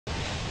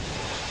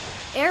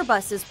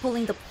Airbus is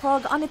pulling the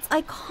plug on its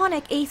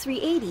iconic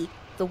A380,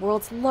 the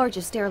world's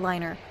largest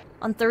airliner.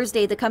 On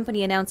Thursday, the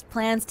company announced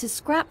plans to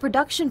scrap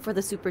production for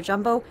the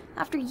superjumbo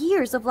after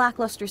years of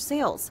lackluster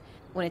sales.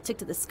 When it took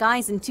to the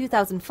skies in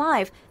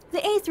 2005, the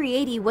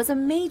A380 was a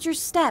major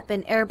step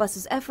in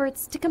Airbus's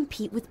efforts to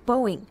compete with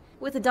Boeing.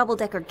 With a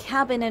double-decker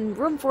cabin and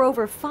room for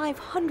over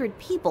 500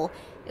 people,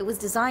 it was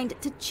designed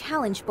to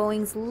challenge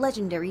Boeing's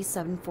legendary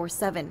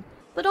 747.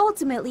 But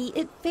ultimately,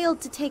 it failed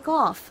to take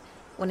off,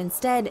 when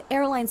instead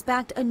airlines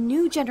backed a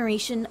new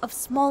generation of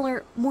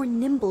smaller, more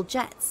nimble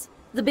jets.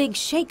 The big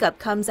shakeup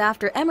comes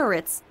after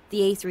Emirates, the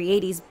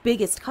A380's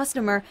biggest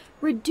customer,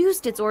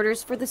 reduced its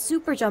orders for the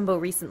superjumbo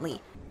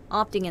recently,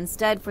 opting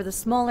instead for the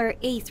smaller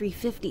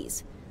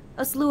A350s.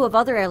 A slew of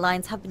other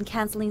airlines have been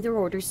canceling their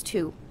orders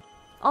too.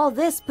 All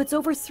this puts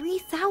over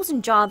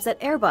 3,000 jobs at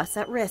Airbus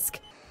at risk.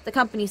 The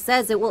company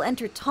says it will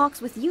enter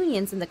talks with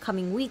unions in the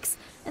coming weeks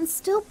and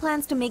still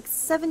plans to make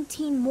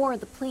 17 more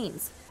of the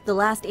planes. The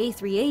last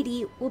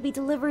A380 will be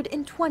delivered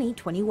in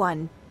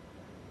 2021.